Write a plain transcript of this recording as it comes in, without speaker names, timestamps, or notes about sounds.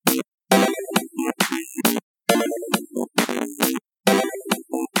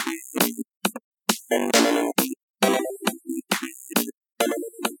Hello,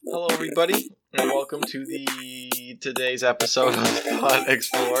 everybody, and welcome to today's episode of Thought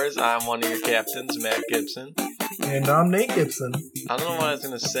Explorers. I'm one of your captains, Matt Gibson. And I'm Nate Gibson. I don't know what I was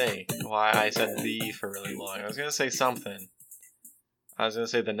going to say, why I said "the" for really long. I was going to say something. I was going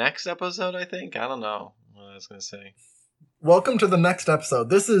to say the next episode, I think. I don't know what I was going to say. Welcome to the next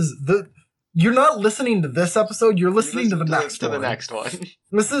episode. You're not listening to this episode, you're listening to the next one. To the next one.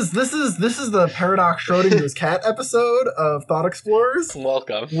 This is the Paradox Schrodinger's cat episode of Thought Explorers.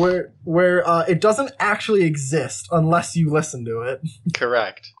 Welcome. Where it doesn't actually exist unless you listen to it.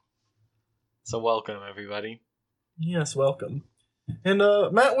 Correct. So welcome, everybody. Yes, welcome. And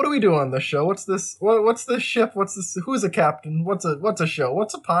Matt, what do we do on this show? What's this? What's this ship? What's this? Who's a captain? What's a show?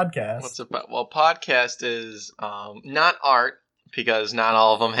 What's a podcast? Podcast is not art, because not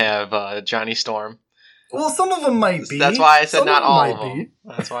all of them have Johnny Storm. Well, some of them might be. That's why I said not all of them. Be.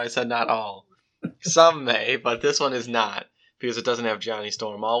 That's why I said not all. Some may, but this one is not, because it doesn't have Johnny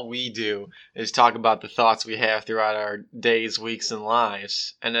Storm. All we do is talk about the thoughts we have throughout our days, weeks, and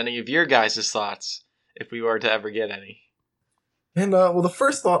lives, and any of your guys' thoughts, if we were to ever get any. And, the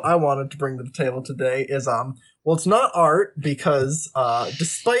first thought I wanted to bring to the table today is, it's not art, because,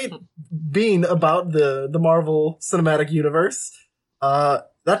 despite being about the Marvel Cinematic Universe, that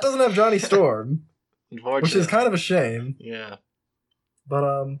doesn't have Johnny Storm. Which is kind of a shame. Yeah.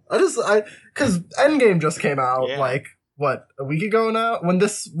 But, because Endgame just came out, a week ago now? When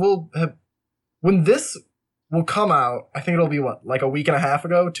this will come out, I think it'll be, a week and a half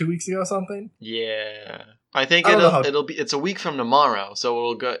ago, 2 weeks ago, something? Yeah. I think it's a week from tomorrow, so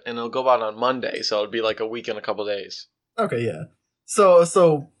it'll go out on Monday, so it'll be like a week and a couple days. Okay, yeah.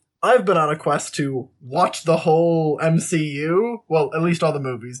 So I've been on a quest to watch the whole MCU, well, at least all the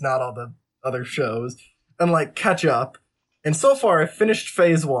movies, not all the other shows, and catch up. And so far, I've finished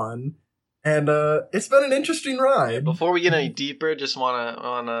phase 1, and it's been an interesting ride. Before we get any deeper, just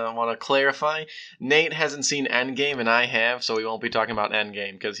wanna clarify. Nate hasn't seen Endgame, and I have, so we won't be talking about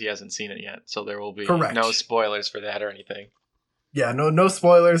Endgame because he hasn't seen it yet. So there will be no spoilers for that or anything. Yeah, no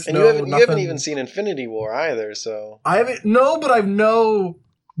spoilers. And you haven't even seen Infinity War either, so I haven't. No, but I know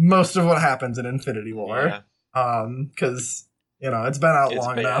most of what happens in Infinity War. Yeah. Because it's been out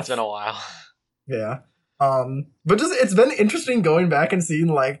long enough. It's been a while. Yeah. But it's been interesting going back and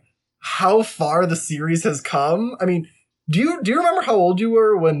seeing how far the series has come. I mean, do you remember how old you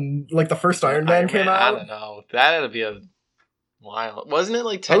were when the first Iron Man came out? I don't know. That had to be a while. Wasn't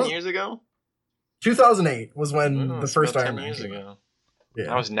it 10 years ago? 2008 was when the first Iron Man came out.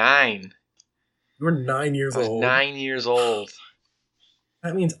 Yeah. I was 9. You were 9 years old. I was 9 years old.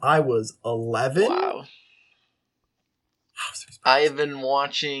 That means I was 11. Wow. I have been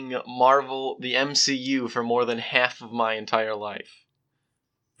watching Marvel, the MCU, for more than half of my entire life.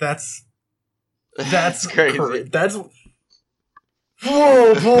 That's crazy.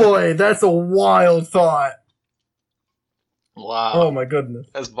 Whoa, boy, that's a wild thought. Wow. Oh my goodness.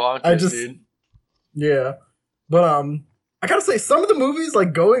 That's bonkers, dude. Yeah. But I gotta say, some of the movies,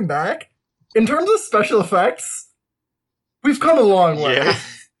 going back, in terms of special effects, we've come a long way. Yeah.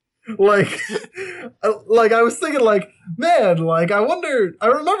 I was thinking, man, I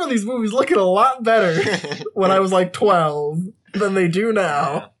remember these movies looking a lot better when I was 12 than they do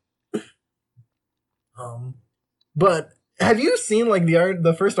now. Yeah. But have you seen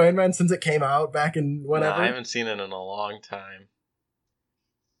the first Iron Man since it came out back in whenever? No, I haven't seen it in a long time.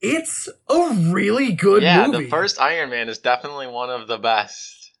 It's a really good movie. Yeah, the first Iron Man is definitely one of the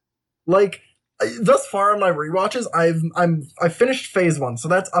best. Thus far on my rewatches, I've finished phase 1, so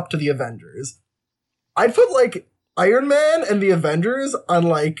that's up to the Avengers. I'd put Iron Man and the Avengers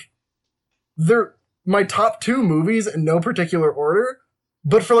on they're my top 2 movies in no particular order,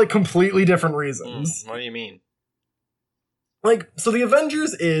 but for completely different reasons. What do you mean? So the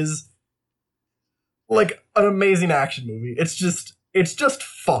Avengers is an amazing action movie. It's just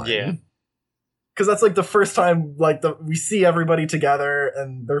fun. Yeah. Because that's the first time we see everybody together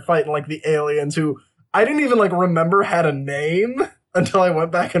and they're fighting the aliens who I didn't even remember had a name until I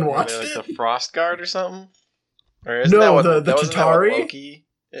went back and watched it. The Frost Guard or something? Or the Chitauri? That what Loki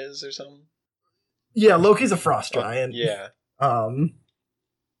is or something? Yeah, Loki's a frost giant. Yeah.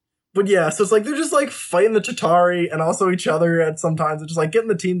 But yeah, so it's they're just fighting the Chitauri and also each other at sometimes. It's just getting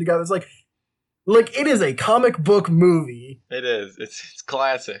the team together. It's it is a comic book movie. It is. It's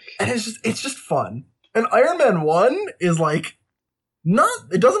classic. And it's just fun. And Iron Man 1 is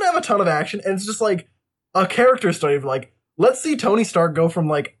it doesn't have a ton of action, and it's just a character study of let's see Tony Stark go from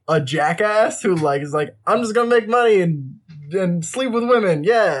a jackass who is I'm just gonna make money and sleep with women,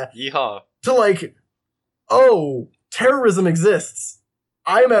 yeah. Yeehaw. To oh, terrorism exists.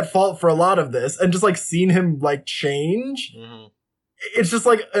 I'm at fault for a lot of this, and just like seeing him like change, Hmm. it's just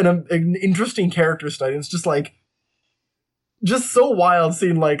like an interesting character study. It's just like just so wild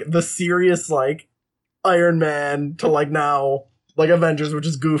seeing like the serious like Iron Man to like now like Avengers, which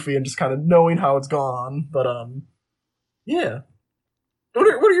is goofy, and just kind of knowing how it's gone. But yeah. What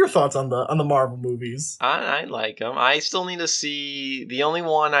are your thoughts on the Marvel movies? I like them. I still need to see the only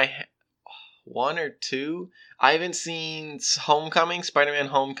one one or two. I haven't seen Homecoming, Spider-Man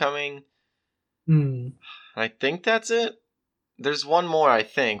Homecoming. Hmm. I think that's it. There's one more, I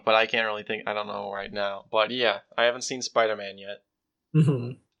think, but I can't really think. I don't know right now. But yeah, I haven't seen Spider-Man yet.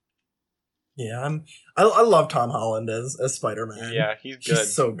 Hmm. Yeah, I love Tom Holland as Spider Man. Yeah, he's good.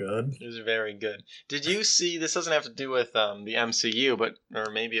 He's so good. He's very good. Did you see? This doesn't have to do with the MCU, but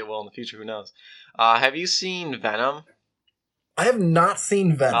or maybe it will in the future. Who knows? Have you seen Venom? I have not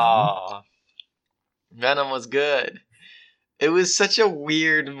seen Venom. Aw, Venom was good. It was such a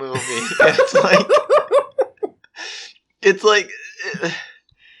weird movie. It's like it's like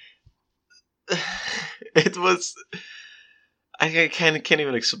it was. I kind of can't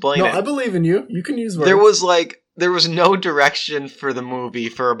even explain No, it. I believe in you. You can use words. There was no direction for the movie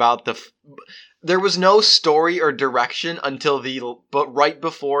for about there was no story or direction until but right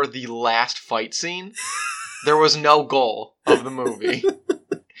before the last fight scene. There was no goal of the movie.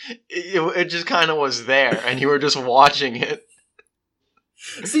 It just kind of was there, and you were just watching it.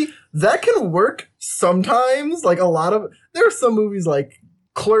 See, that can work sometimes. Like there are some movies like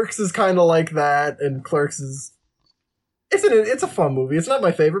Clerks is kind of like that, and Clerks is it's a fun movie. It's not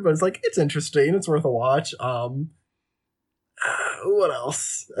my favorite, but it's interesting. It's worth a watch. What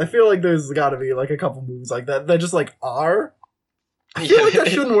else? I feel like there's got to be like a couple movies like that just like are. I feel like that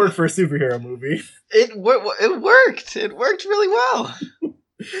shouldn't work for a superhero movie. It worked. It worked really well.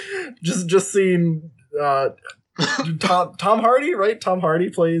 just seeing Tom Hardy, right? Tom Hardy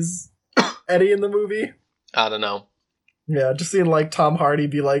plays Eddie in the movie. I don't know. Yeah, just seeing like Tom Hardy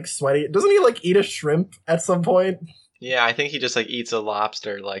be like sweaty. Doesn't he like eat a shrimp at some point? Yeah, I think he just like eats a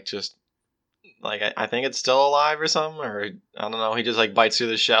lobster, like just like I think it's still alive or something, or I don't know. He just like bites through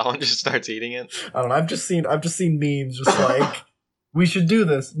the shell and just starts eating it. I don't know. I've just seen memes just like we should do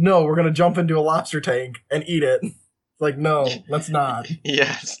this. No, we're gonna jump into a lobster tank and eat it. Like no, let's not.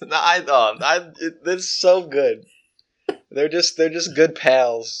 Yes, I thought it's so good. They're just good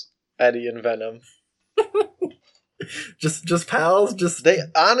pals, Eddie and Venom. just pals. They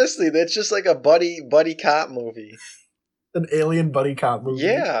honestly, that's just like a buddy cop movie. An alien buddy cop movie.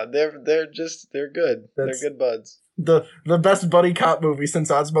 Yeah, they're good. They're good buds. The best buddy cop movie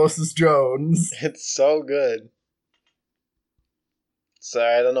since Osmosis Jones. It's so good.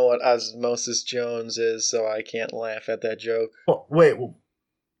 Sorry, I don't know what Osmosis Jones is, so I can't laugh at that joke. Oh, wait,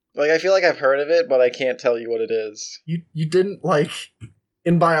 like I feel like I've heard of it, but I can't tell you what it is. You didn't like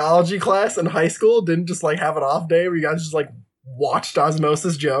in biology class in high school? Didn't just like have an off day where you guys just like watched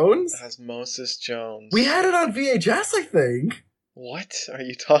Osmosis Jones? Osmosis Jones. We had it on VHS, I think. What are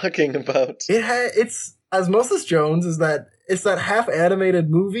you talking about? It's Osmosis Jones it's that half animated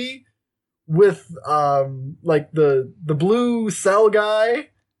movie with like the blue cell guy,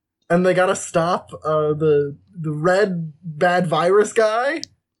 and they gotta stop the red bad virus guy,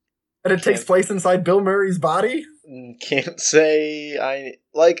 and it takes place inside Bill Murray's body. Can't say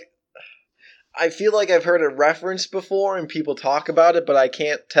I feel like I've heard it referenced before and people talk about it, but I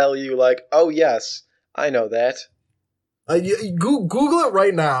can't tell you like, oh yes, I know that. Google it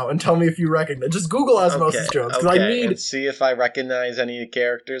right now and tell me if you recognize. Just Google Osmosis Jones because I need and see if I recognize any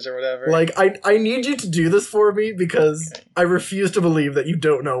characters or whatever. Like I need you to do this for me because I refuse to believe that you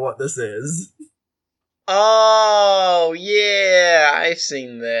don't know what this is. Oh yeah, I've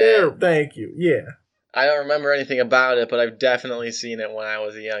seen that. There, thank you. Yeah. I don't remember anything about it, but I've definitely seen it when I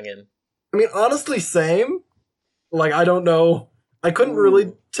was a youngin'. I mean, honestly, same. Like, I don't know. I couldn't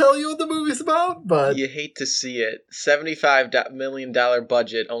really tell you what the movie's about, but... You hate to see it. $75 million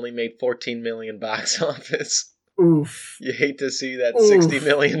budget, only made $14 million box office. Oof. You hate to see that $60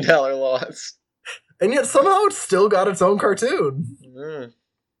 million loss. And yet somehow it still got its own cartoon. Mm.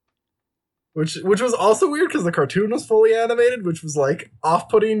 Which was also weird because the cartoon was fully animated, which was, like,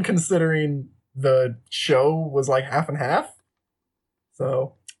 off-putting considering the show was, like, half and half.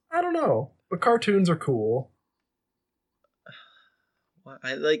 So, I don't know. But cartoons are cool.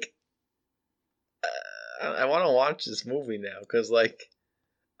 I want to watch this movie now because, like,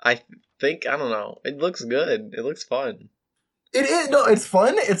 I think, I don't know, it looks good. It looks fun. It is. No, it's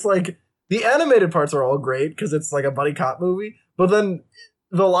fun. It's like, the animated parts are all great because it's like a buddy cop movie, but then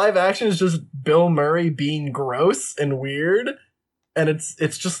the live action is just Bill Murray being gross and weird, and it's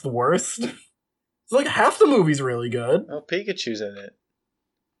just the worst. So, like, half the movie's really good. Oh, Pikachu's in it.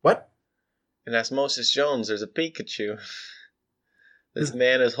 What? In Osmosis Jones, there's a Pikachu. This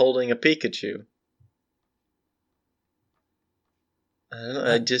man is holding a Pikachu. I don't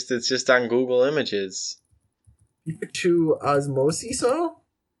know. It's just on Google Images. Pikachu Osmosiso?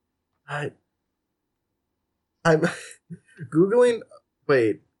 I'm Googling.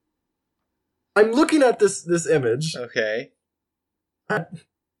 Wait. I'm looking at this image. Okay.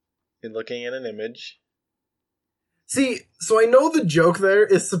 You're looking at an image. See, so I know the joke there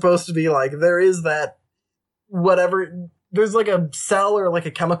is supposed to be like, there is that whatever, there's like a cell or like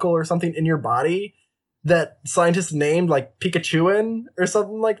a chemical or something in your body that scientists named like Pikachuin or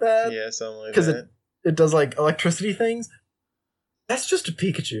something like that. Yeah, something like that. Because it does like electricity things. That's just a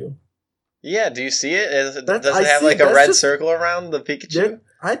Pikachu. Yeah, do you see it? Does it I have see like it. a red Just- circle around the Pikachu?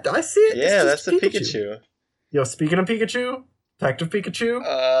 Yeah, I see it. Yeah, It's that's just the Pikachu. Yo, speaking of Pikachu, Detective Pikachu.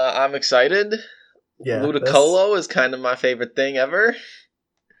 I'm excited. Yeah, Ludicolo is kind of my favorite thing ever.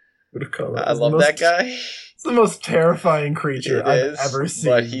 Ludicolo. I love that guy. It's the most terrifying creature It I've is, ever seen.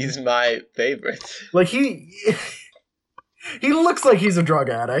 but he's my favorite. Like he looks like he's a drug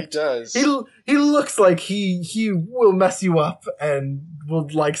He addict. does. He looks like he will mess you up and will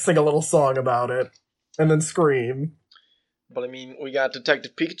like sing a little song about it and then scream. But I mean, we got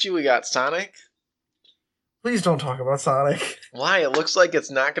Detective Pikachu, we got Sonic. Please don't talk about Sonic. Why? It looks like it's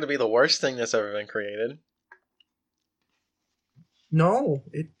not going to be the worst thing that's ever been created. No,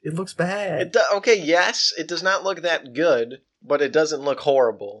 it looks bad. Okay, yes, it does not look that good, but it doesn't look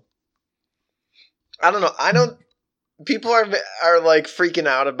horrible. I don't know. People are like freaking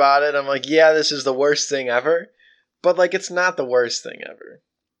out about it. I'm like, yeah, this is the worst thing ever. But like, it's not the worst thing ever.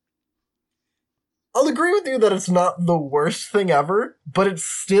 I'll agree with you that it's not the worst thing ever, but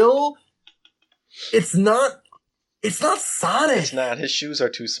it's not Sonic. It's not. His shoes are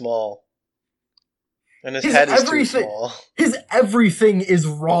too small. And his His head is too everything- small. His everything is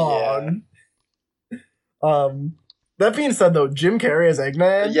wrong. That being said, though, Jim Carrey as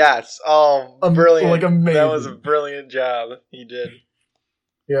Eggman. Yes. Oh, brilliant. Like amazing. That was a brilliant job. He did.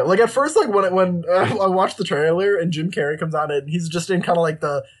 Yeah, like at first, like when I watched the trailer and Jim Carrey comes on and he's just in kind of like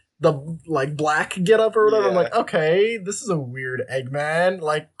the like black getup or whatever. I'm Yeah. like, okay, this is a weird Eggman.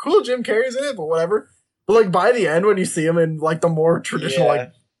 Like, cool, Jim Carrey's in it, but whatever. But like by the end, when you see him in like the more traditional Yeah.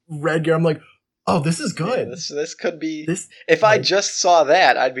 like red gear, I'm like, oh, this is good. Yeah, this could be. This If I like- just saw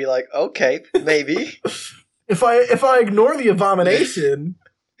that, I'd be like, okay, maybe. if I ignore the abomination,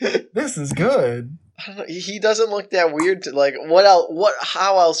 this is good. I don't know. He doesn't look that weird. Like, what else?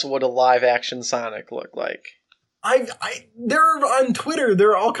 How else would a live action Sonic look like? On Twitter, there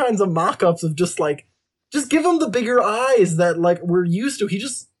are all kinds of mock-ups of just give him the bigger eyes that like we're used to. He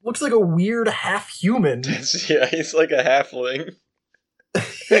just looks like a weird half human. Yeah, he's like a halfling.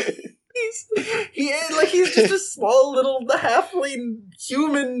 He's just a small little halfling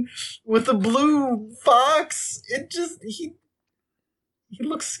human with a blue fox. He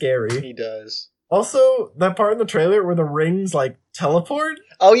looks scary. He does. Also, that part in the trailer where the rings like teleport.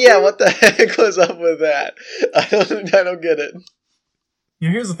 Oh yeah, what the heck was up with that? I don't get it.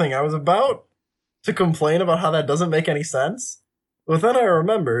 Here's the thing, I was about to complain about how that doesn't make any sense, but then I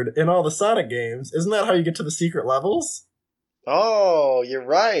remembered, in all the Sonic games, isn't that how you get to the secret levels? Oh, you're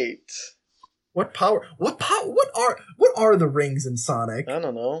right. What are the rings in Sonic? I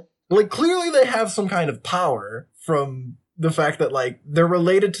don't know. Like, clearly they have some kind of power from the fact that, like, they're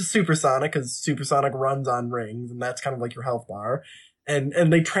related to Supersonic, because Supersonic runs on rings, and that's kind of like your health bar, and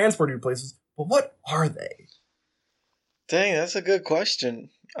they transport you to places, but what are they? Dang, that's a good question.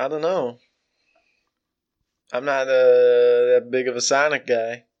 I don't know. I'm not that big of a Sonic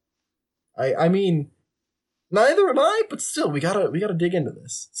guy. I mean, neither am I, but still, we gotta dig into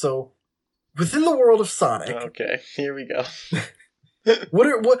this. So, within the world of Sonic, Okay, here we go.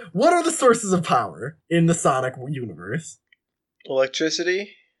 what are the sources of power in the Sonic universe?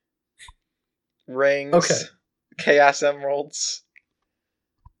 Electricity, rings, Okay. Chaos Emeralds.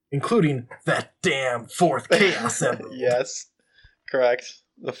 Including that damn fourth Chaos Emerald. Yes, correct.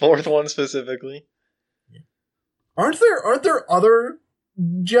 The fourth one specifically. Aren't there other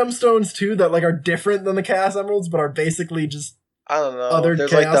gemstones too that like are different than the Chaos Emeralds, but are basically just I don't know. Other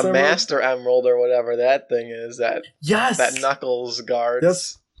There's like Chaos the Emerald? Master Emerald or whatever that thing is that yes, Knuckles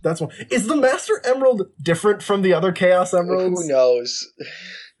guards. that's one. Is the Master Emerald different from the other Chaos Emeralds? Who knows?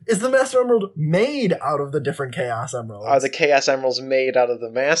 Is the Master Emerald made out of the different Chaos Emeralds? Are the Chaos Emeralds made out of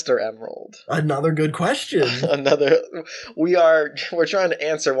the Master Emerald? Another good question. We're trying to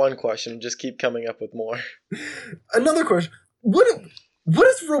answer one question and just keep coming up with more. Another question. What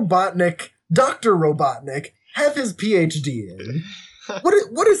does Dr. Robotnik, have his PhD in?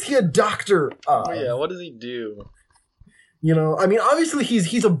 What is he a doctor of? Oh yeah, what does he do? You know, I mean, obviously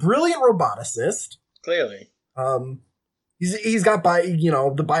he's a brilliant roboticist. Clearly. He's got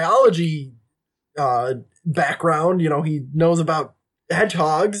the biology background. You know, he knows about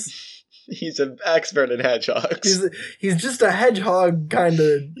hedgehogs. He's an expert in hedgehogs. He's just a hedgehog kind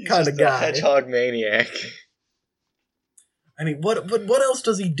of guy. A hedgehog maniac. I mean, what else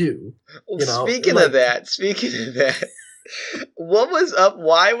does he do? You know, speaking of that, what was up?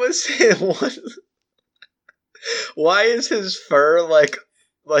 Why was why is his fur like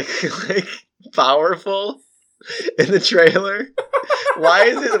powerful in the trailer? Why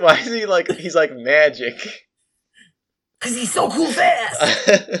is he like he's like magic? Cause he's so cool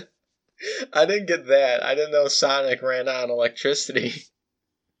fast. I didn't get that. I didn't know Sonic ran on electricity.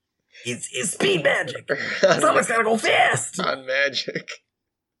 It's speed magic. Sonic's gotta go fast. On magic.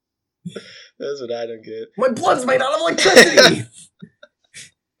 That's what I don't get. My blood's made out of electricity.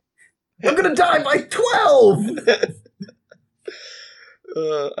 I'm gonna die by 12.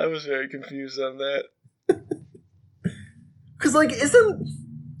 I was very confused on that. Cause I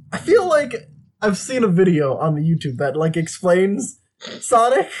feel like I've seen a video on the YouTube that like explains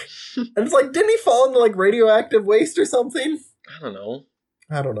Sonic, and it's like, didn't he fall into like radioactive waste or something? I don't know.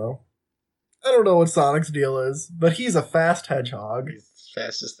 I don't know what Sonic's deal is, but he's a fast hedgehog. He's the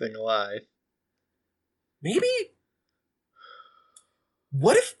fastest thing alive. Maybe.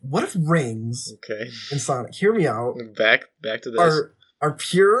 What if rings? Okay. In Sonic, hear me out. Back to this. Are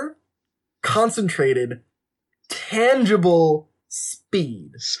pure, concentrated, tangible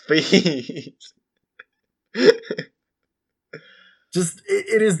speed. Speed. Just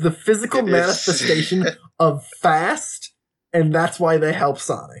it is the physical manifestation of fast, and that's why they help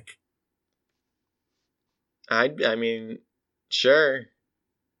Sonic. I mean, sure.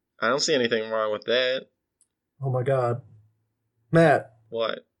 I don't see anything wrong with that. Oh my god. Matt.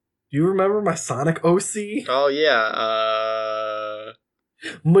 What? Do you remember my Sonic OC? Oh yeah,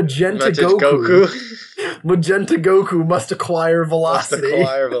 Magenta Goku. Magenta Goku must acquire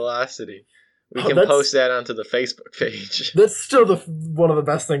velocity. We can post that onto the Facebook page. That's still one of the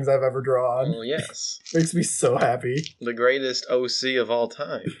best things I've ever drawn. Oh yes. Makes me so happy. The greatest OC of all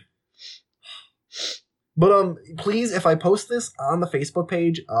time. But please, if I post this on the Facebook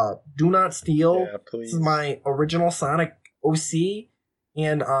page, do not steal. Yeah, please. This is my original Sonic OC,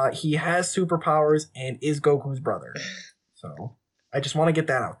 and he has superpowers and is Goku's brother. So I just want to get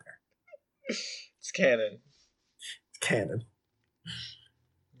that out there. It's canon. It's canon.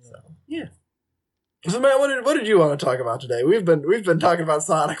 So yeah. So Matt, what did you want to talk about today? We've been talking about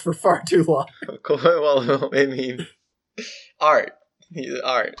Sonic for far too long. Of course. Well, I mean, art.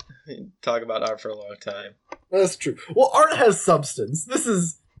 Talk about art for a long time. That's true. Well, art has substance. This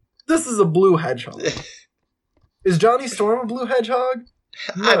is a blue hedgehog. Is Johnny Storm a blue hedgehog?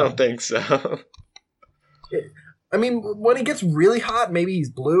 No. I don't think so. I mean, when he gets really hot, maybe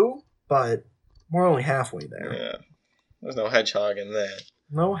he's blue, but we're only halfway there. Yeah. There's no hedgehog in that.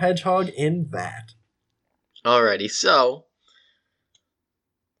 No hedgehog in that. Alrighty, so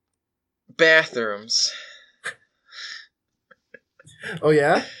bathrooms. Oh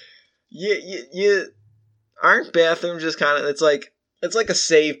yeah? You aren't bathrooms just kind of it's like a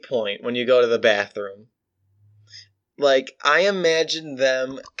save point when you go to the bathroom. Like I imagine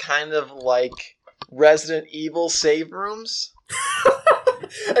them kind of like Resident Evil save rooms.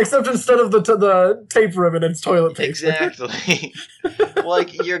 Except instead of the tape ribbon, it's toilet paper. Exactly.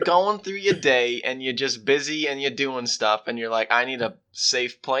 Like, you're going through your day, and you're just busy, and you're doing stuff, and you're like, I need a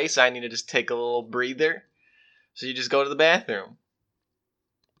safe place. I need to just take a little breather. So you just go to the bathroom.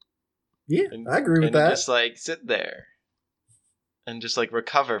 Yeah, I agree with that. And just, like, sit there. And just, like,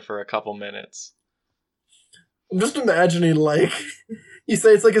 recover for a couple minutes. I'm just imagining, like, you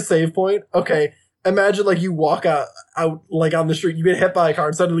say it's like a save point. Okay. Imagine, like, you walk out, like, on the street, you get hit by a car,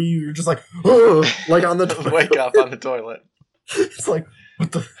 and suddenly you're just like, like, on the toilet. Wake up on the toilet. It's like,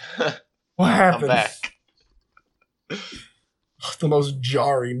 what happened? I'm back. The most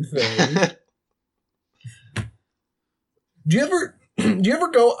jarring thing. Do you ever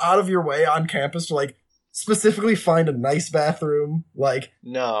go out of your way on campus to, like, specifically find a nice bathroom? Like,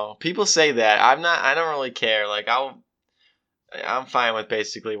 no. People say that. I don't really care. Like, I'm fine with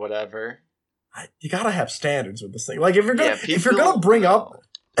basically whatever. You gotta have standards with this thing. Like, if you're gonna bring up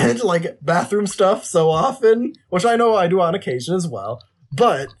like bathroom stuff so often, which I know I do on occasion as well,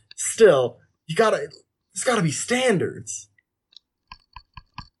 but still, there's gotta be standards.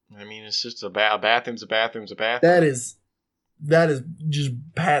 I mean, it's just a bathroom's a bathroom's a bathroom. That is just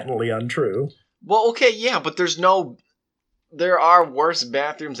patently untrue. Well, okay, yeah, but there are worse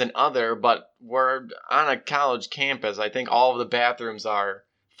bathrooms than other, but we're on a college campus. I think all of the bathrooms are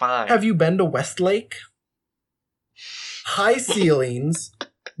fine. Have you been to Westlake? high ceilings.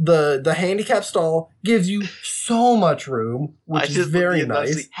 The handicap stall gives you so much room, which is very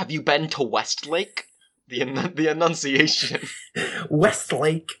nice. Have you been to Westlake? The enunciation.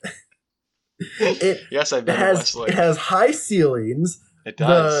 Westlake. Yes, I've been to Westlake. It has high ceilings. It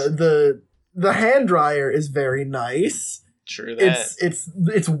does. The hand dryer is very nice. True that.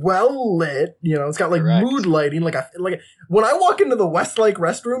 It's well lit. You know, it's got like mood lighting. Like when I walk into the Westlake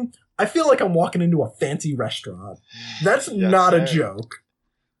restroom, I feel like I'm walking into a fancy restaurant. That's not a joke.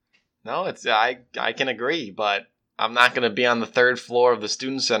 No, I can agree, but I'm not going to be on the third floor of the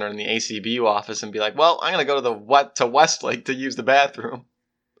student center in the ACBU office and be like, well, I'm going to go to Westlake to use the bathroom.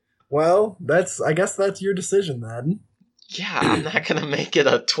 Well, I guess that's your decision then. Yeah, I'm not going to make it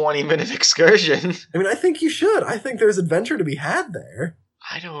a 20-minute excursion. I mean, I think you should. I think there's adventure to be had there.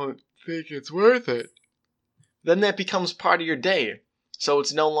 I don't think it's worth it. Then that becomes part of your day. So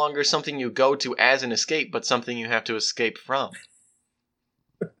it's no longer something you go to as an escape, but something you have to escape from.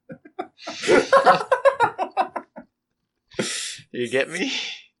 You get me?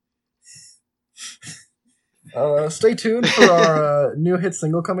 Stay tuned for our new hit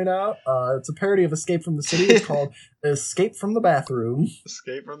single coming out. It's a parody of Escape from the City. It's called Escape from the Bathroom.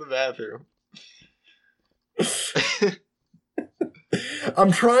 Escape from the Bathroom.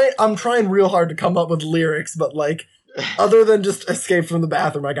 I'm trying real hard to come up with lyrics, but like, other than just Escape from the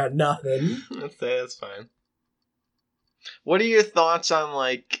Bathroom, I got nothing. That's fine. What are your thoughts on,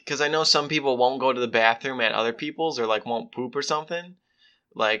 like, because I know some people won't go to the bathroom at other people's or like won't poop or something.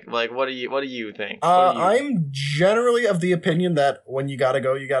 Like what do you think? I'm generally of the opinion that when you gotta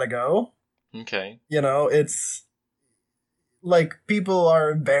go, you gotta go. Okay. You know, it's like people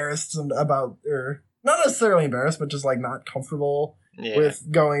are embarrassed about, or not necessarily embarrassed, but just like not comfortable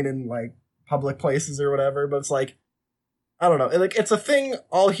with going in like public places or whatever. But it's like, I don't know, like it's a thing.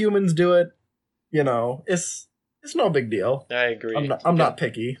 All humans do it. You know, it's no big deal. I agree. I'm not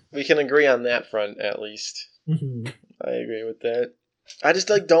picky. We can agree on that front at least. Mm-hmm. I agree with that. I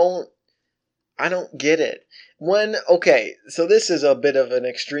just I don't get it. So this is a bit of an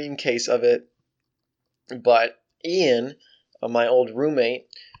extreme case of it, but Ian, my old roommate,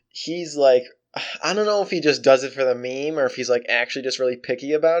 he's like, I don't know if he just does it for the meme or if he's like actually just really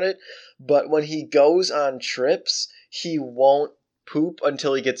picky about it, but when he goes on trips, he won't poop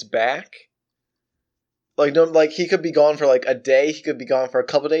until he gets back. Like, no, like he could be gone for like a day, he could be gone for a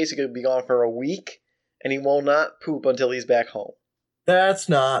couple days, he could be gone for a week, and he will not poop until he's back home. That's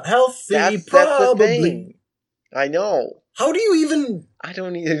not healthy, that's probably. the thing. I know. How do you even I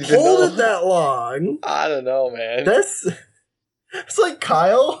don't even hold know. it that long? I don't know, man. It's like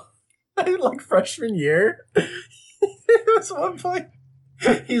Kyle, like freshman year. At one point,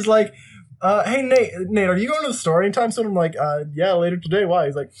 he's like, hey, Nate, are you going to the store anytime soon? I'm like, yeah, later today. Why?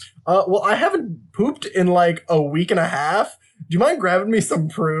 He's like, well, I haven't pooped in like a week and a half. Do you mind grabbing me some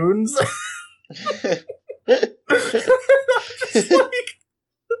prunes? Just like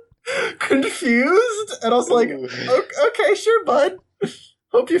confused, and I was like, okay, sure, bud.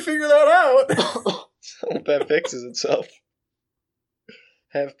 Hope you figure that out. Hope that fixes itself.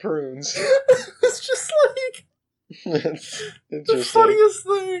 Have prunes. It's just like That's the funniest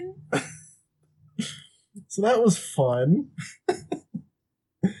thing. So that was fun.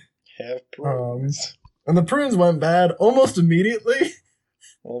 Have prunes. And the prunes went bad almost immediately.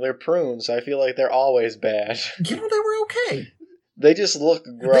 Well, they're prunes. I feel like they're always bad. You know, they were okay. They just look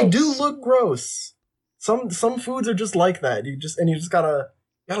gross. They do look gross. Some foods are just like that. You just gotta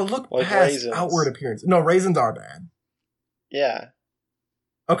look like past raisins. Outward appearance. No, raisins are bad. Yeah.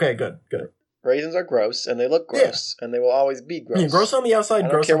 Okay, good. Raisins are gross, and they look gross, and they will always be gross. Yeah, gross on the outside, gross on the inside.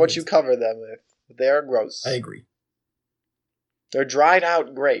 I don't care what you cover them with. They are gross. I agree. They're dried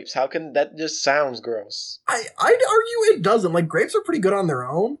out grapes. How can that just sounds gross? I'd argue it doesn't. Like, grapes are pretty good on their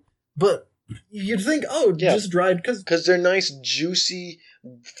own, but you'd think, just dried because they're nice, juicy,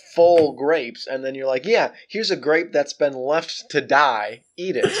 full grapes, and then you're like, yeah, here's a grape that's been left to die.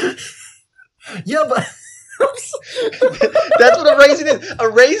 Eat it. Yeah, but that's what a raisin is. A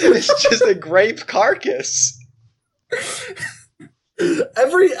raisin is just a grape carcass.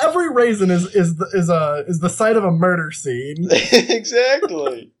 Every raisin is the site of a murder scene.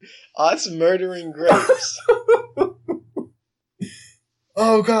 Exactly. Us murdering grapes.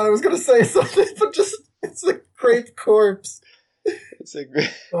 Oh god, I was gonna say something, but it's a grape corpse. It's a grape.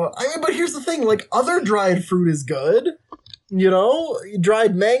 But here's the thing: like, other dried fruit is good. You know,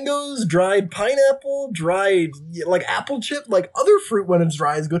 dried mangoes, dried pineapple, dried like apple chip, like other fruit when it's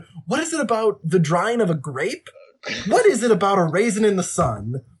dry is good. What is it about the drying of a grape? What is it about a raisin in the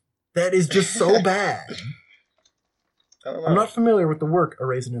sun that is just so bad? I don't know. I'm not familiar with the work A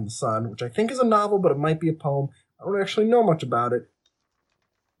Raisin in the Sun, which I think is a novel, but it might be a poem. I don't actually know much about it,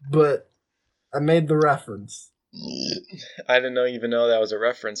 but I made the reference. I didn't even know that was a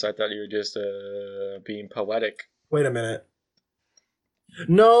reference. I thought you were just being poetic. Wait a minute.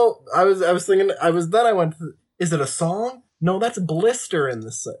 No, I was thinking. I went. Is it a song? No, that's Blister in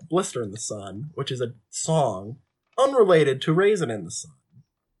the Sun. Blister in the Sun, which is a song unrelated to Raisin in the Sun.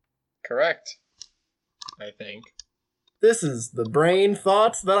 Correct. I think. This is the brain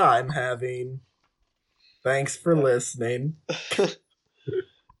thoughts that I'm having. Thanks for listening.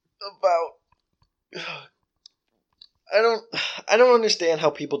 About I don't understand how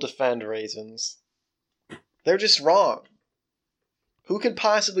people defend raisins. They're just wrong. Who could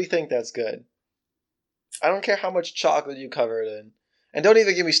possibly think that's good? I don't care how much chocolate you cover it in. And don't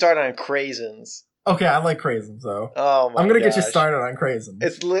even get me started on craisins. Okay, I like craisins though. Oh my I'm gonna gosh. get you started on craisins.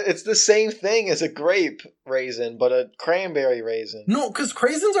 It's the same thing as a grape raisin, but a cranberry raisin. No, because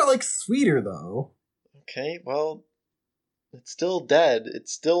craisins are like sweeter though. Okay, well, it's still dead.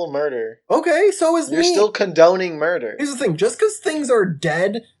 It's still a murder. Okay, so is You're meat. still condoning murder. Here's the thing: just because things are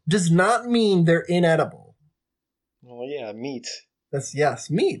dead does not mean they're inedible. Well, yeah, meat. That's yes,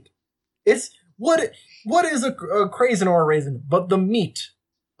 meat. It's what is a craisin or a raisin but the meat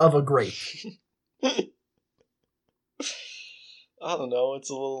of a grape? I don't know. It's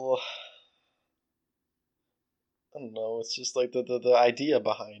a little. I don't know. It's just like the idea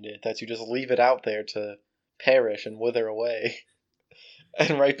behind it that you just leave it out there to perish and wither away,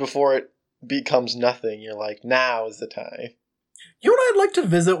 and right before it becomes nothing, you're like, now is the time. You know what I'd like to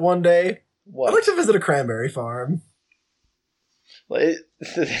visit one day? What? I'd like to visit a cranberry farm. Like,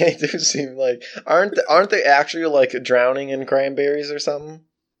 they do seem like aren't they actually like drowning in cranberries or something?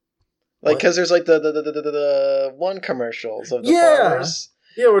 Like, because there's like the one commercials of the farmers.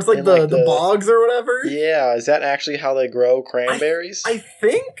 Yeah, where it's like and the bogs or whatever. Yeah, is that actually how they grow cranberries? I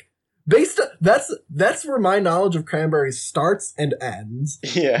think that's where my knowledge of cranberries starts and ends.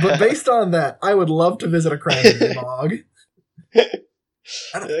 Yeah, But based on that, I would love to visit a cranberry bog.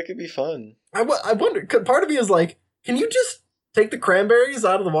 That could be fun. I wonder. Part of me is like, can you just take the cranberries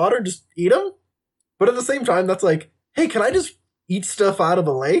out of the water, just eat them? But at the same time, that's like, hey, can I just eat stuff out of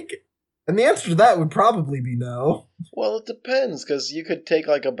the lake? And the answer to that would probably be no. Well, it depends, because you could take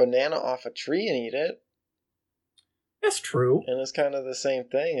like a banana off a tree and eat it. That's true. And it's kind of the same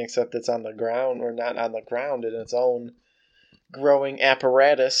thing, except it's on the ground, or not on the ground, in its own growing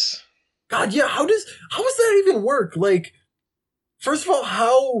apparatus. God, yeah, how does that even work? Like, first of all,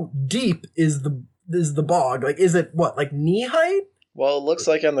 how deep is the bog? Like, is it what, like knee height? Well, it looks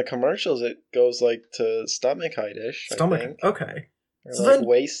like on the commercials it goes like to stomach height-ish. Stomach. I think. Okay. Or So like then-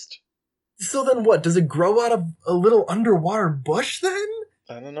 waist. So then what? Does it grow out of a little underwater bush then?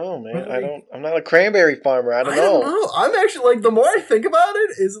 I don't know, man. Really? I'm not a cranberry farmer. I don't know. I'm actually like, the more I think about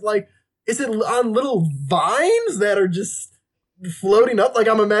it, is it on little vines that are just floating up? Like,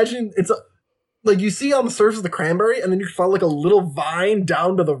 I'm imagining like you see on the surface of the cranberry, and then you follow like a little vine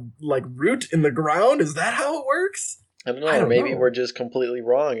down to the like root in the ground. Is that how it works? I don't know. I don't Maybe know. we're just completely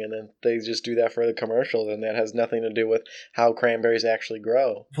wrong, and then they just do that for the commercials, and that has nothing to do with how cranberries actually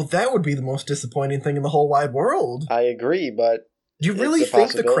grow. Well, that would be the most disappointing thing in the whole wide world. I agree, but Do you It's really a think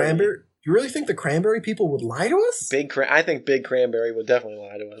possibility. Do you really think the cranberry people would lie to us? I think Big Cranberry would definitely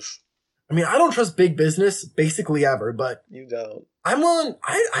lie to us. I mean, I don't trust big business basically ever, but You don't. I'm willing.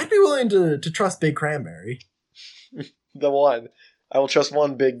 I'd be willing to trust Big Cranberry. The one. I will trust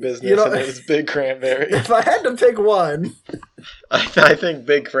one big business, You know- and it's Big Cranberry. If I had to pick one, I think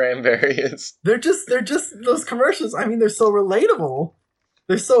Big Cranberry is. they're just those commercials. I mean, they're so relatable.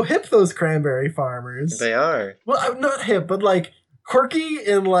 They're so hip. Those cranberry farmers. They are. Well, I'm not hip, but like quirky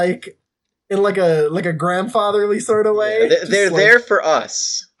in like a grandfatherly sort of way. Yeah, Just they're like- there for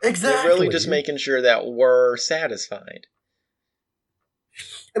us. Exactly. They're really just making sure that we're satisfied.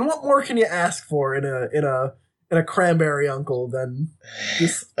 And what more can you ask for in a cranberry uncle than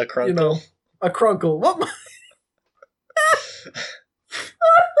just A crunkle. you know a crunkle? What?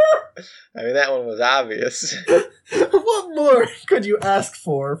 I mean, that one was obvious. What more could you ask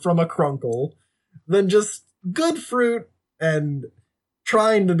for from a crunkle than just good fruit and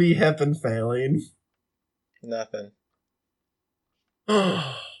trying to be hip and failing? Nothing.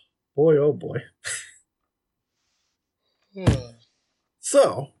 Boy, oh boy.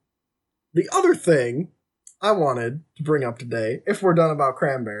 So, the other thing I wanted to bring up today, if we're done about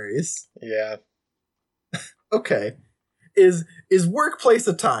cranberries, Yeah. okay, is workplace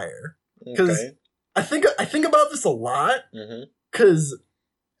attire. Because Okay. I think about this a lot. hmm Because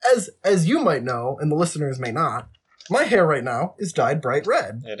as you might know, and the listeners may not, my hair right now is dyed bright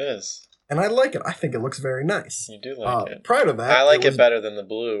red. It is. and I like it. I think it looks very nice. You do like it. Prior to that, I like it better than the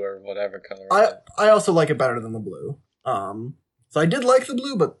blue or whatever color. I also like it better than the blue. So I did like the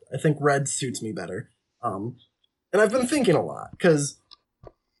blue, but I think red suits me better. And I've been thinking a lot because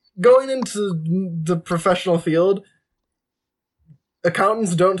going into the professional field,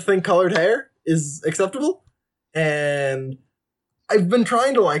 accountants don't think colored hair is acceptable, and I've been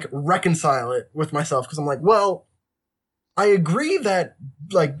trying to like reconcile it with myself because I'm like, well, I agree that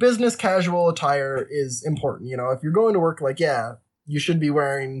like business casual attire is important. You know, if you're going to work, like, yeah, you should be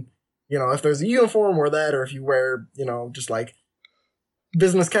wearing, you know, if there's a uniform, wear that, or if you wear, you know, just like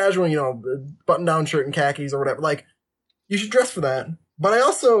business casual, you know, button down shirt and khakis or whatever, like, you should dress for that. But I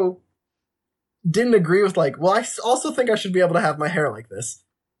also didn't agree with like, well, I also think I should be able to have my hair like this.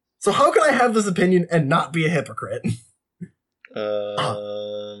 So how can I have this opinion and not be a hypocrite?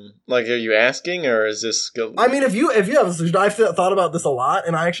 Like, are you asking, or is this? I mean, if you have a solution, I've thought about this a lot,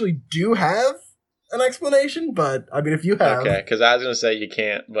 and I actually do have an explanation. But I mean, if you have, okay, because I was gonna say you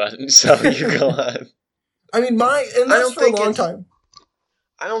can't, but so you go on. I mean, that's for a long time.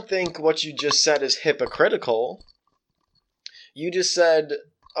 I don't think what you just said is hypocritical. You just said,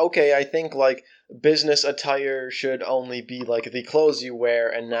 okay, I think like business attire should only be like the clothes you wear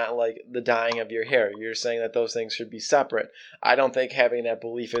and not like the dyeing of your hair. You're saying that those things should be separate. I don't think having that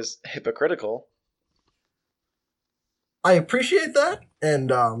belief is hypocritical. I appreciate that,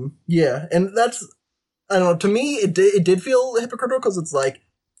 and yeah, and that's, I don't know. To me, it did feel hypocritical because it's like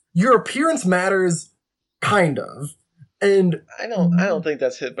your appearance matters, kind of, and I don't think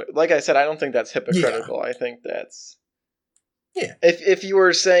that's like I said, I don't think that's hypocritical. Yeah. I think that's. Yeah. If you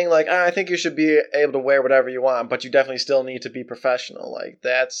were saying like, I think you should be able to wear whatever you want, but you definitely still need to be professional. Like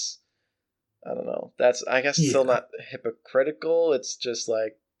that's, I don't know. That's, I guess, still not hypocritical. It's just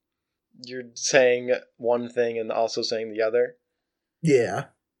like you're saying one thing and also saying the other. Yeah.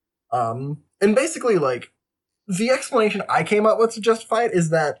 And basically, like, the explanation I came up with to justify it is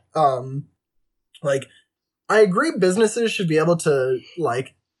that, like, I agree businesses should be able to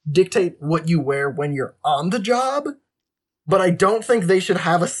like dictate what you wear when you're on the job. But I don't think they should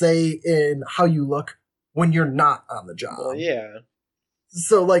have a say in how you look when you're not on the job. Well, yeah.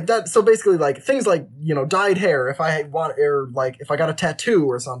 So like that. So basically, like things like, you know, dyed hair. If I want, or like if I got a tattoo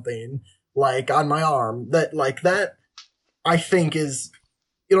or something like on my arm, that like that, I think is,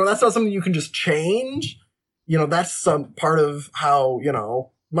 you know, that's not something you can just change. You know, that's some part of how, you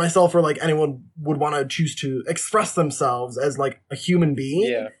know, myself or like anyone would want to choose to express themselves as like a human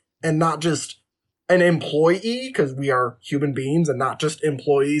being, and not just an employee, because we are human beings and not just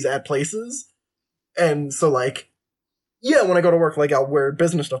employees at places. And so like, yeah, when I go to work, like I'll wear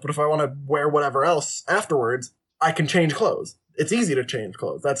business stuff, but if I want to wear whatever else afterwards, I can change clothes. It's easy to change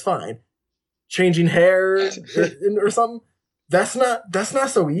clothes. That's fine. Changing hair or something, that's not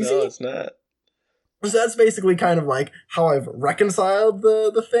so easy. No, it's not. So that's basically kind of like how I've reconciled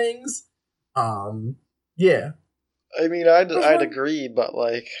the things. Yeah. I mean, I'd agree, but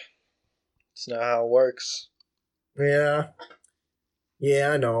like, it's not how it works. Yeah.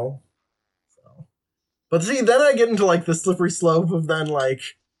 Yeah, I know. So. But see, then I get into like the slippery slope of then like,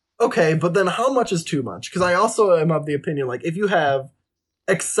 okay, but then how much is too much? Because I also am of the opinion, like, if you have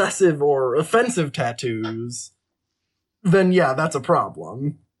excessive or offensive tattoos, then yeah, that's a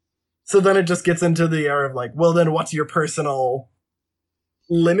problem. So then it just gets into the area of like, well, then what's your personal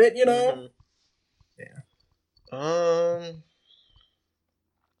limit, you know? Mm-hmm. Yeah.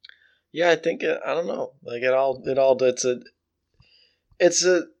 Yeah, I think I don't know. Like it's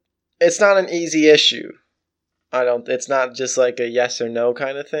not an easy issue. It's not just like a yes or no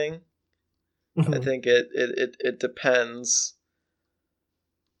kind of thing. Mm-hmm. I think it depends.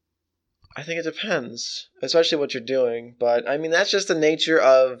 I think it depends, especially what you're doing. But I mean, that's just the nature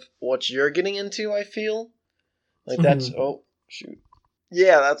of what you're getting into. I feel like that's oh shoot,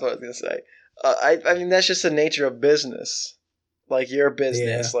 yeah, that's what I was gonna say. I mean, that's just the nature of business. Like your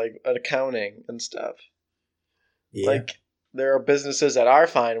business, like accounting and stuff. Yeah. Like there are businesses that are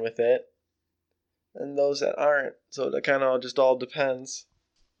fine with it, and those that aren't. So that kind of just all depends.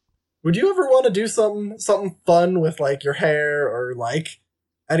 Would you ever want to do something fun with like your hair or like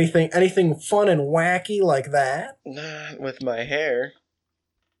anything fun and wacky like that? Not with my hair.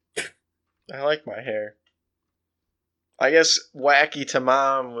 I like my hair. I guess wacky to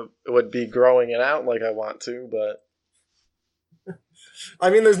mom would be growing it out like I want to, but. I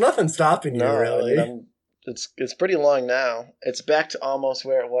mean, there's nothing stopping you, really. I mean, it's pretty long now. It's back to almost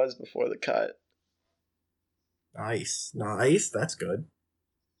where it was before the cut. Nice. That's good.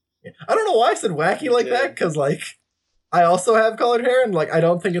 Yeah. I don't know why I said wacky like that, because like I also have colored hair, and like I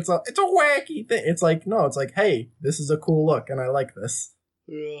don't think it's a wacky thing. It's like, no, it's like, hey, this is a cool look, and I like this.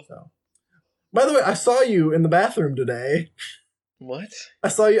 Yeah. So, By the way, I saw you in the bathroom today. What?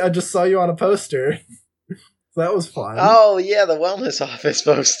 I just saw you on a poster. So that was fun. Oh, yeah, the wellness office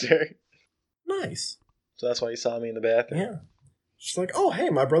poster. Nice. So that's why you saw me in the bathroom. Yeah. She's like, oh, hey,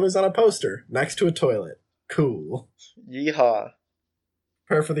 my brother's on a poster next to a toilet. Cool. Yeehaw.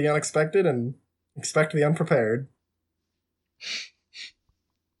 Prepare for the unexpected and expect the unprepared.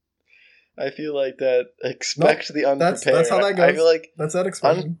 I feel like that expect the unprepared. That's how that goes. I feel like that's that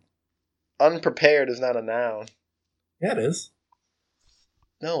expression. Unprepared is not a noun. Yeah, it is.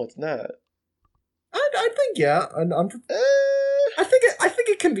 No, it's not. I think yeah. I think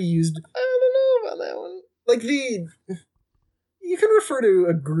it can be used. I don't know about that one. Like you can refer to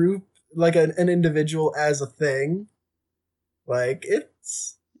a group, like an individual, as a thing. Like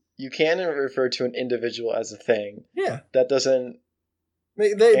it's. You can refer to an individual as a thing. Yeah. That doesn't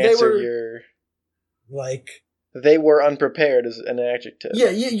they answer were your. Like. They were unprepared as an adjective. Yeah,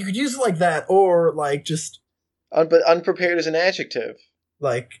 you could use it like that, or like just. But unprepared is an adjective.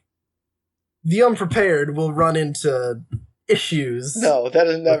 Like, the unprepared will run into issues. No, that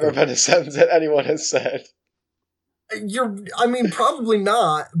has never been a sentence that anyone has said. I mean, probably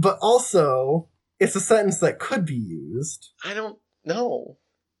not, but also, it's a sentence that could be used. I don't know.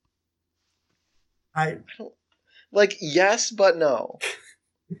 I don't. Like, yes, but no.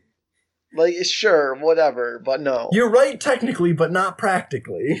 Like, sure, whatever, but no. You're right technically, but not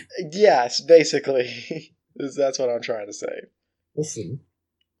practically. Yes, basically. That's what I'm trying to say. Listen.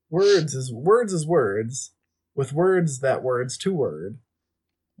 Words is words, with words that words to word.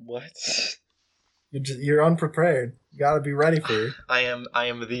 What? You're unprepared. You gotta be ready for it. I am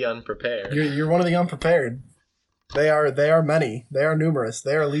the unprepared. You're one of the unprepared. They are many. They are numerous.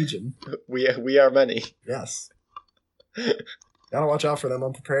 They are legion. We are many. Yes. Gotta watch out for them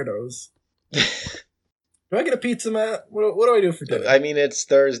unpreparedos. Do I get a pizza, Matt? What do I do for dinner? I mean, it's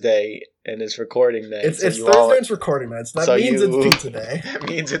Thursday and it's recording night. It's Thursday and it's recording night. So that means it's pizza day. That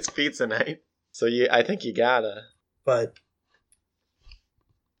means it's pizza night. So I think you gotta. But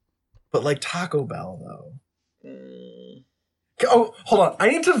like Taco Bell though. Oh, hold on. I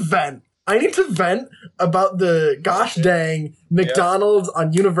need to vent about the gosh dang McDonald's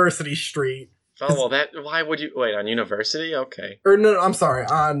on University Street. Oh, well, why would you... Wait, on University? Okay. Or no, I'm sorry,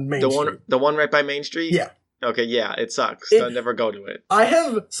 on Main Street. The one right by Main Street? Yeah. Okay, yeah, it sucks. I'll never go to it.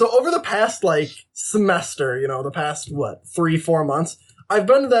 So over the past, semester, the past, 3-4 months, I've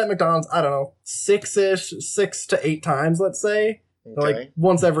been to that McDonald's, I don't know, 6 to 8 times, let's say. Okay.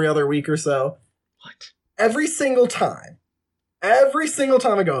 Once every other week or so. What? Every single time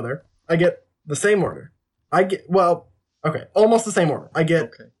I go there, I get the same order. Almost the same order. I get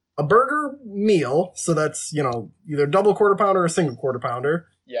a burger meal, so that's, either double quarter pounder or single quarter pounder.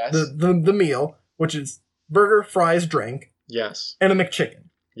 Yes. The meal, which is burger, fries, drink. Yes. And a McChicken.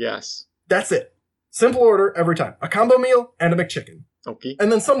 Yes. That's it. Simple order every time. A combo meal and a McChicken. Okay.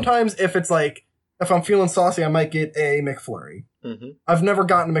 And then sometimes if I'm feeling saucy, I might get a McFlurry. Mm-hmm. I've never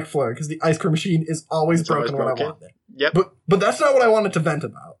gotten a McFlurry because the ice cream machine is always broken when I want it. Yep. But that's not what I wanted to vent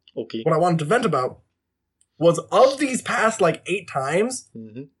about. Okay. What I wanted to vent about was of these past 8 times,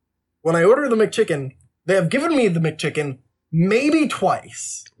 when I order the McChicken, they have given me the McChicken maybe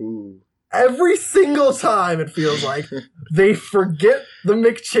twice. Ooh. Every single time it feels like they forget the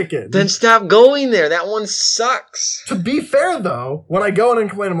McChicken. Then stop going there. That one sucks. To be fair though, when I go in and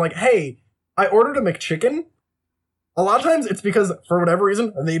complain, I'm like, hey, I ordered a McChicken. A lot of times it's because, for whatever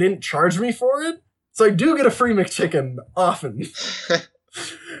reason, they didn't charge me for it. So I do get a free McChicken often.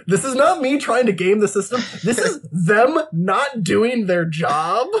 This is not me trying to game the system. This is them not doing their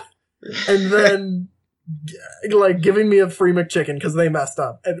job and then giving me a free McChicken because they messed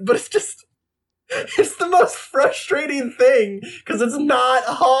up. But it's the most frustrating thing because it's not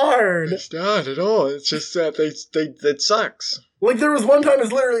hard. It's not at all. It's just that that sucks. There was one time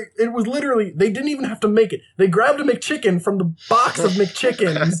it was literally they didn't even have to make it. They grabbed a McChicken from the box of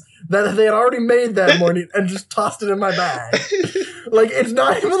McChickens that they had already made that morning and just tossed it in my bag. It's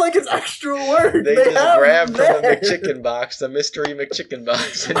not even it's extra work. They just grabbed from the McChicken box, the mystery McChicken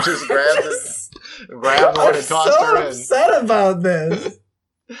box, and just grabbed one and tossed her in. I'm so upset about this.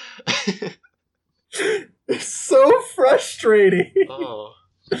 It's so frustrating. Oh.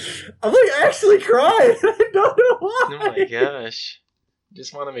 I'm actually crying. I don't know why. Oh my gosh.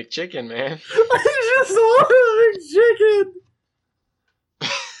 Just want a McChicken, man. I just want a McChicken.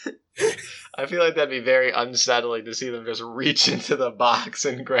 I feel like that'd be very unsettling to see them just reach into the box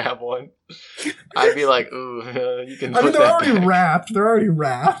and grab one. I'd be like, ooh, you can put they're that already back. wrapped. They're already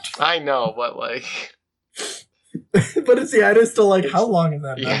wrapped. I know, but but it is still how long has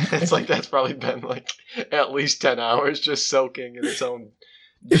that been? Yeah, it's that's probably been at least 10 hours just soaking in its own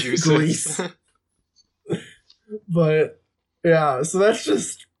juices. Grease. But yeah, so that's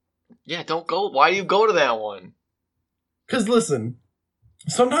just Yeah, don't go. Why do you go to that one? because listen,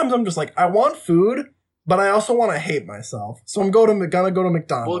 sometimes I'm just like I want food, but I also want to hate myself. So gonna go to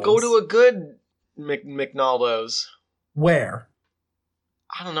McDonald's. Well, go to a good McNaldo's. Where?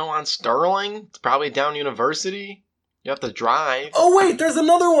 I don't know, on Sterling? It's probably down University. You have to drive. Oh wait, there's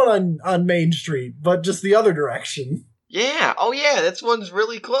another one on Main Street, but just the other direction. Yeah. Oh, yeah. That one's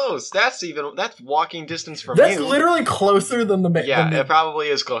really close. That's walking distance from That's you. literally closer than the Yeah, it probably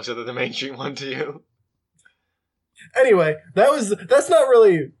is closer than the Main Street one to you. Anyway, that's not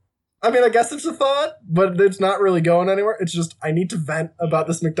really. I mean, I guess it's a thought, but it's not really going anywhere. It's just I need to vent about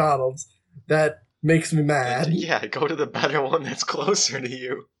this McDonald's that makes me mad. Yeah, go to the better one that's closer to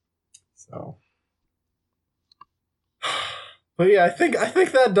you. So, but yeah, I think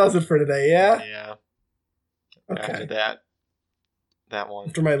that does it for today. Yeah. Yeah. Okay. After that one.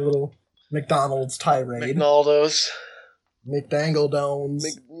 After my little McDonald's tirade. McNaldo's. McDangledones.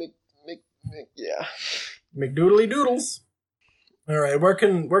 Yeah. McDoodly Doodles. All right, where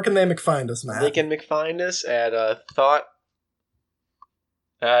can they McFind us, Matt? They can McFind us at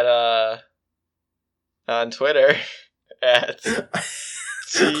on Twitter at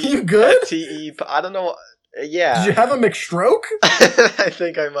You good? At TE. I don't know. Yeah. Did you have a McStroke? I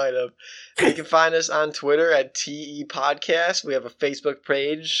think I might have. You can find us on Twitter at TE Podcast. We have a Facebook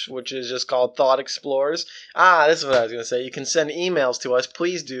page, which is just called Thought Explorers. This is what I was going to say. You can send emails to us.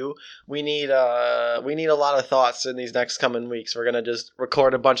 Please do. We need a lot of thoughts in these next coming weeks. We're going to just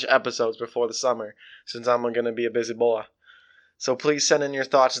record a bunch of episodes before the summer, since I'm going to be a busy boy. So please send in your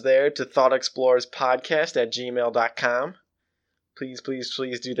thoughts there to thoughtexplorerspodcast@gmail.com. Please do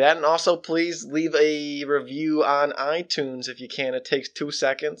that. And also, please leave a review on iTunes if you can. It takes 2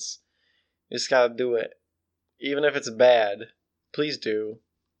 seconds. You just gotta do it. Even if it's bad. Please do.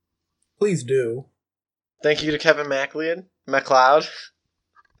 Please do. Thank you to Kevin MacLeod.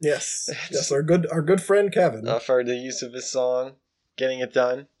 Yes, our good friend Kevin. For the use of his song, Getting It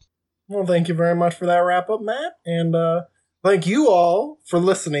Done. Well, thank you very much for that wrap-up, Matt. And thank you all for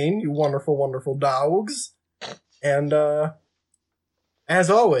listening, you wonderful, wonderful dogs. And as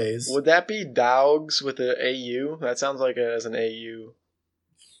always... Would that be dogs with an AU? That sounds like it as an AU.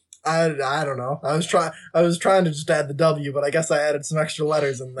 I don't know. I was trying to just add the W, but I guess I added some extra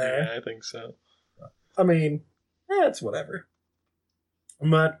letters in there. Yeah, I think so. I mean, it's whatever.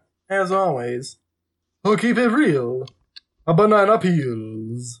 But, as always, I'll keep it real. A banana peel.